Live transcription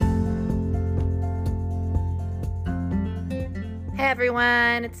Hey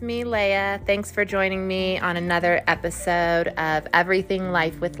everyone, it's me, Leia. Thanks for joining me on another episode of Everything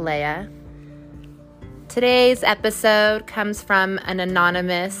Life with Leia. Today's episode comes from an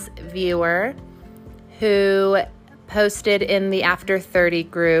anonymous viewer who posted in the After 30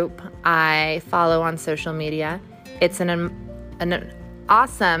 group I follow on social media. It's an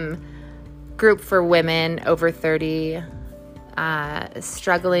awesome group for women over 30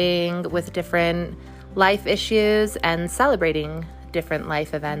 struggling with different life issues and celebrating different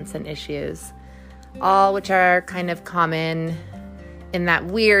life events and issues, all which are kind of common in that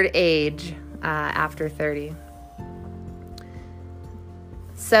weird age after 30.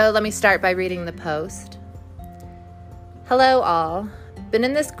 So let me start by reading the post. Hello all. Been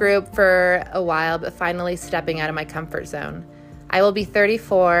in this group for a while, but finally stepping out of my comfort zone. I will be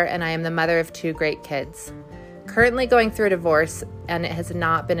 34 and I am the mother of 2 great kids. Currently going through a divorce, and it has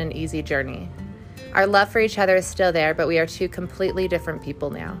not been an easy journey. Our love for each other is still there, but we are 2 completely different people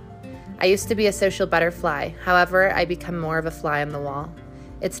now. I used to be a social butterfly. However, I become more of a fly on the wall.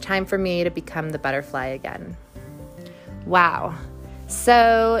 It's time for me to become the butterfly again. Wow.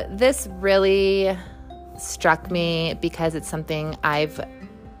 So this really struck me because it's something I've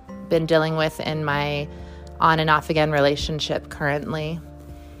been dealing with in my on and off again relationship currently.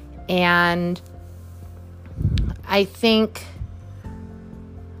 And I think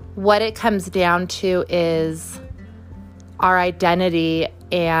what it comes down to is our identity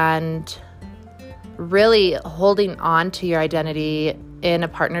and really holding on to your identity in a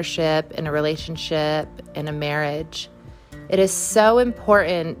partnership, in a relationship, in a marriage. It is so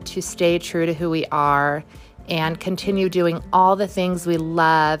important to stay true to who we are and continue doing all the things we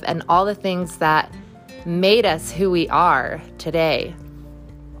love and all the things that made us who we are today.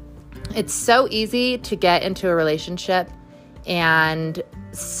 It's so easy to get into a relationship and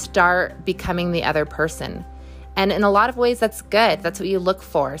start becoming the other person. And in a lot of ways, that's good. That's what you look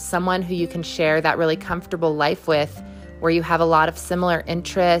for. Someone who you can share that really comfortable life with, where you have a lot of similar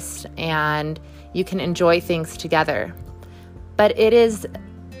interests and you can enjoy things together. But it is,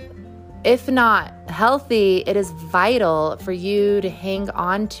 if not healthy, it is vital for you to hang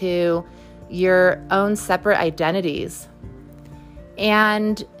on to your own separate identities.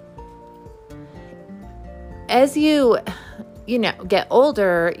 And as you get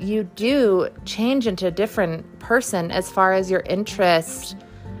older, you do change into a different person as far as your interests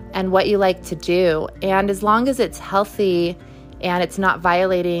and what you like to do. And as long as it's healthy and it's not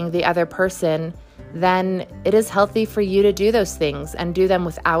violating the other person, then it is healthy for you to do those things and do them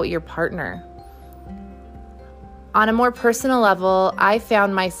without your partner. On a more personal level, I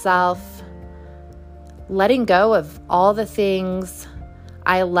found myself letting go of all the things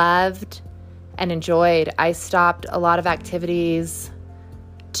I loved and enjoyed. I stopped a lot of activities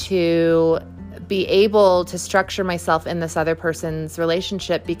to be able to structure myself in this other person's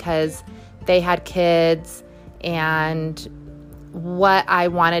relationship because they had kids and what I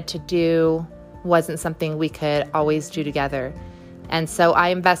wanted to do wasn't something we could always do together. And so I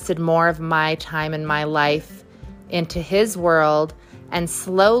invested more of my time and my life into his world, and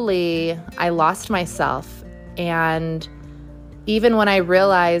slowly I lost myself. And even when I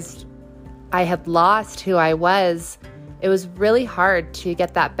realized I had lost who I was, it was really hard to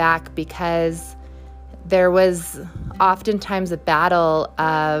get that back because there was oftentimes a battle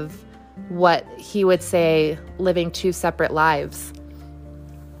of what he would say, living 2 separate lives.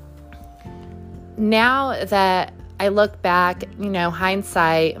 Now that I look back,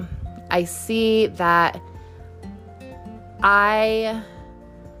 hindsight, I see that I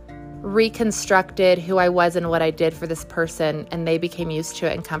reconstructed who I was and what I did for this person, and they became used to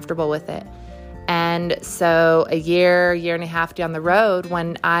it and comfortable with it. And so a year and a half down the road,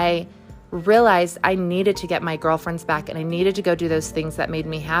 when I realized I needed to get my girlfriends back and I needed to go do those things that made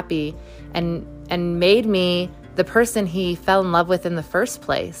me happy and made me the person he fell in love with in the first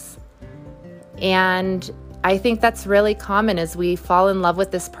place. And I think that's really common, is we fall in love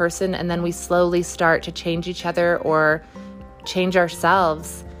with this person and then we slowly start to change each other or change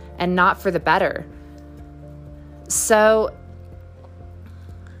ourselves, and not for the better. So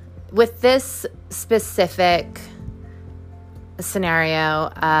with this specific scenario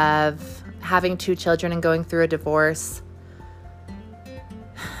of having 2 children and going through a divorce,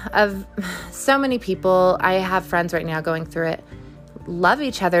 of so many people, I have friends right now going through it, love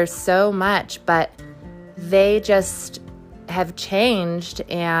each other so much, but they just have changed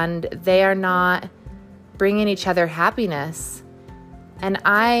and they are not bringing each other happiness. And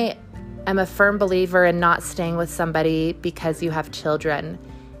I am a firm believer in not staying with somebody because you have children.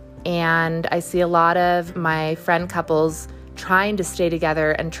 And I see a lot of my friend couples trying to stay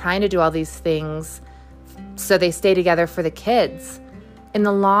together and trying to do all these things so they stay together for the kids. In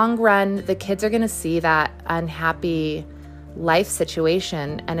the long run, the kids are going to see that unhappy life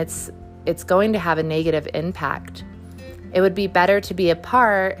situation, and it's going to have a negative impact. It would be better to be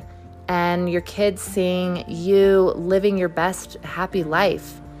apart and your kids seeing you living your best happy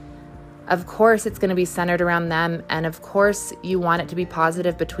life. Of course, it's going to be centered around them, and of course, you want it to be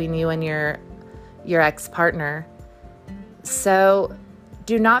positive between you and your ex-partner. So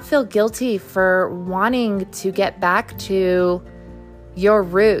do not feel guilty for wanting to get back to your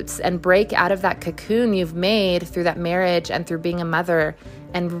roots and break out of that cocoon you've made through that marriage and through being a mother,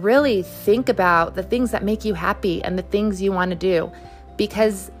 and really think about the things that make you happy and the things you want to do,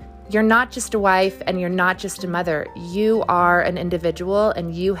 because you're not just a wife and you're not just a mother. You are an individual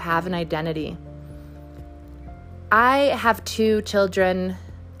and you have an identity. I have 2 children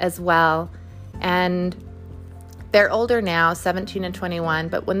as well, and they're older now, 17 and 21,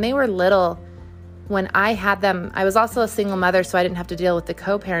 but when they were little, when I had them, I was also a single mother, so I didn't have to deal with the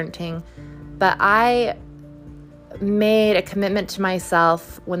co-parenting, but I made a commitment to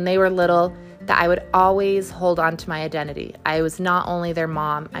myself when they were little that I would always hold on to my identity. I was not only their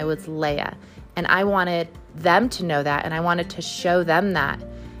mom, I was Leia, and I wanted them to know that, and I wanted to show them that.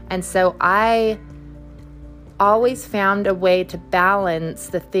 And so I always found a way to balance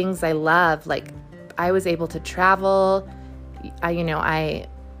the things I love. Like, I was able to travel. I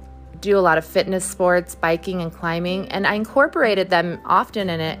do a lot of fitness sports, biking and climbing, and I incorporated them often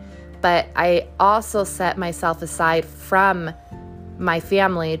in it, but I also set myself aside from my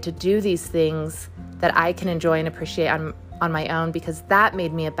family to do these things that I can enjoy and appreciate on my own, because that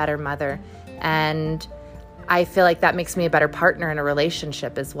made me a better mother. And I feel like that makes me a better partner in a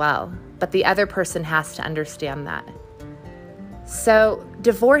relationship as well. But the other person has to understand that. So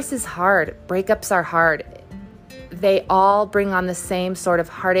divorce is hard. Breakups are hard. They all bring on the same sort of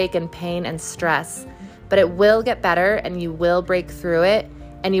heartache and pain and stress, but it will get better and you will break through it,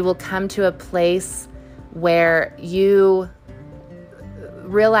 and you will come to a place where you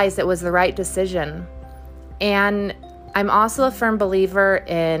realize it was the right decision. And I'm also a firm believer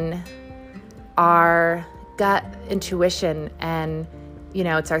in our gut intuition, and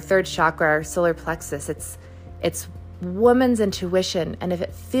it's our 3rd chakra, our solar plexus. It's woman's intuition, and if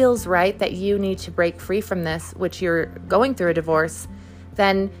it feels right that you need to break free from this, which you're going through a divorce,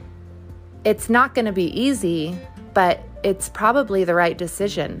 then it's not going to be easy, but it's probably the right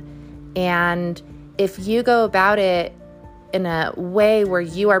decision. And if you go about it in a way where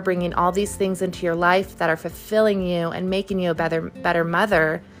you are bringing all these things into your life that are fulfilling you and making you a better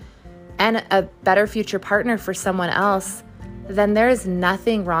mother and a better future partner for someone else, then there is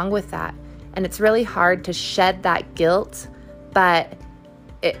nothing wrong with that. And it's really hard to shed that guilt, but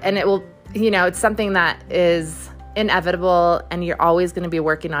it will, it's something that is inevitable and you're always going to be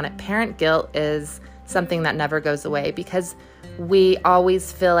working on it. Parent guilt is something that never goes away, because we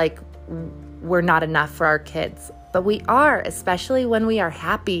always feel like we're not enough for our kids. But we are, especially when we are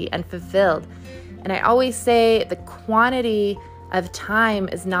happy and fulfilled. And I always say the quantity of time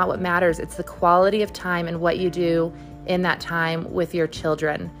is not what matters. It's the quality of time and what you do in that time with your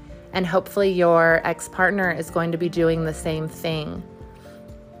children. And hopefully your ex-partner is going to be doing the same thing.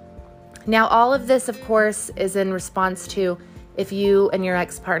 Now, all of this, of course, is in response to if you and your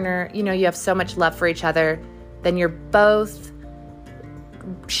ex-partner, you have so much love for each other, then you're both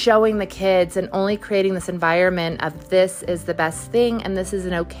showing the kids and only creating this environment of this is the best thing and this is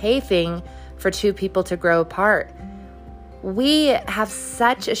an okay thing for 2 people to grow apart. We have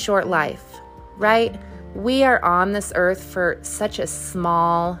such a short life, right? We are on this earth for such a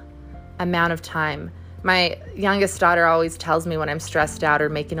small amount of time. My youngest daughter always tells me when I'm stressed out or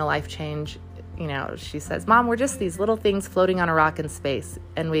making a life change, she says, "Mom, we're just these little things floating on a rock in space,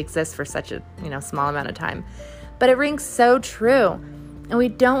 and we exist for such a, small amount of time." But it rings so true. And we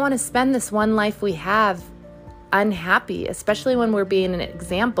don't want to spend this one life we have unhappy, especially when we're being an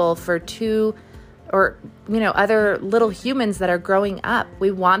example for 2 or, other little humans that are growing up. We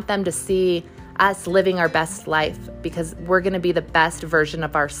want them to see us living our best life, because we're going to be the best version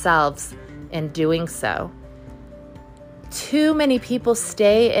of ourselves in doing so. Too many people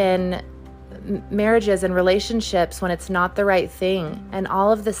stay in marriages and relationships when it's not the right thing, and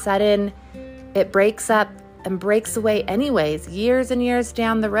all of a sudden it breaks up and breaks away anyways, years and years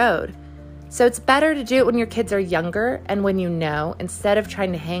down the road. So it's better to do it when your kids are younger and when instead of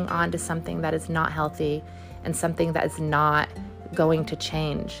trying to hang on to something that is not healthy and something that is not going to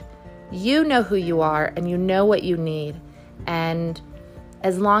change. You know who you are and you know what you need. And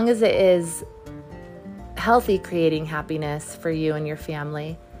as long as it is healthy, creating happiness for you and your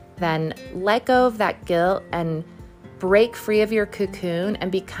family, then let go of that guilt and break free of your cocoon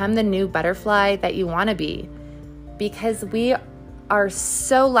and become the new butterfly that you want to be. Because we are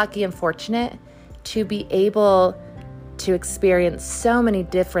so lucky and fortunate to be able to experience so many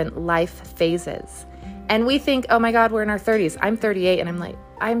different life phases. And we think, oh my God, we're in our 30s. I'm 38 and I'm like,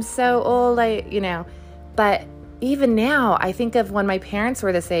 I'm so old, but even now, I think of when my parents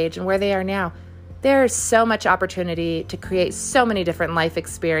were this age and where they are now. There's so much opportunity to create so many different life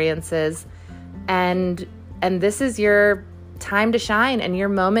experiences. And this is your time to shine and your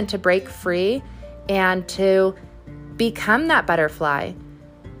moment to break free and to become that butterfly.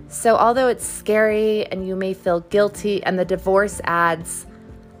 So although it's scary and you may feel guilty, and the divorce adds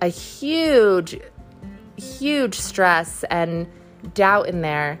a huge stress and doubt in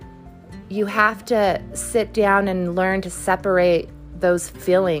there, you have to sit down and learn to separate those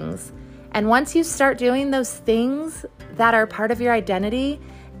feelings. And once you start doing those things that are part of your identity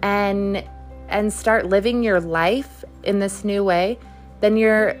and start living your life in this new way, then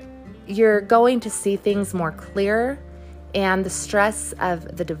you're going to see things more clear, and the stress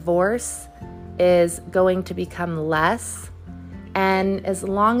of the divorce is going to become less. And as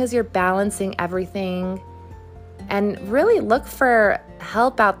long as you're balancing everything, and really look for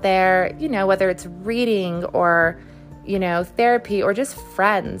help out there, whether it's reading or, therapy or just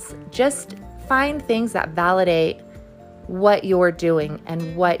friends, just find things that validate what you're doing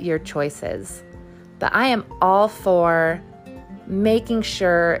and what your choice is. But I am all for making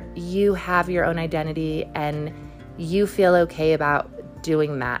sure you have your own identity and you feel okay about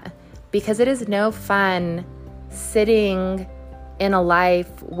doing that, because it is no fun sitting in a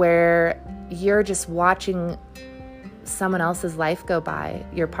life where you're just watching someone else's life go by,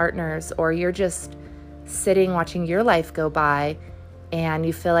 your partner's, or you're just sitting watching your life go by and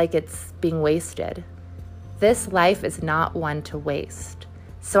you feel like it's being wasted. This life is not one to waste.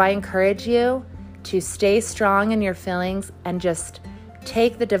 So I encourage you to stay strong in your feelings and just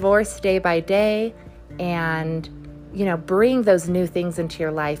take the divorce day by day and, bring those new things into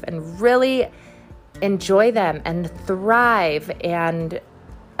your life and really enjoy them and thrive. And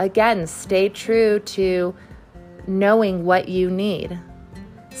again, stay true to knowing what you need.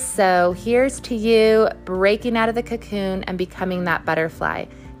 So here's to you breaking out of the cocoon and becoming that butterfly.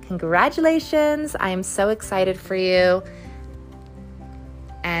 Congratulations. I am so excited for you.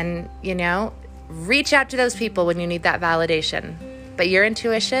 And, reach out to those people when you need that validation. But your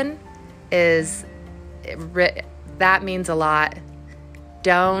intuition that means a lot.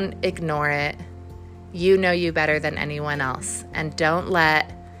 Don't ignore it. You know you better than anyone else. And don't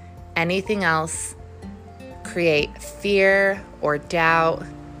let anything else create fear or doubt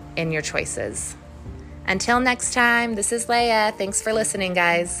in your choices. Until next time, this is Leia. Thanks for listening,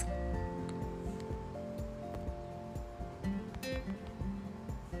 guys.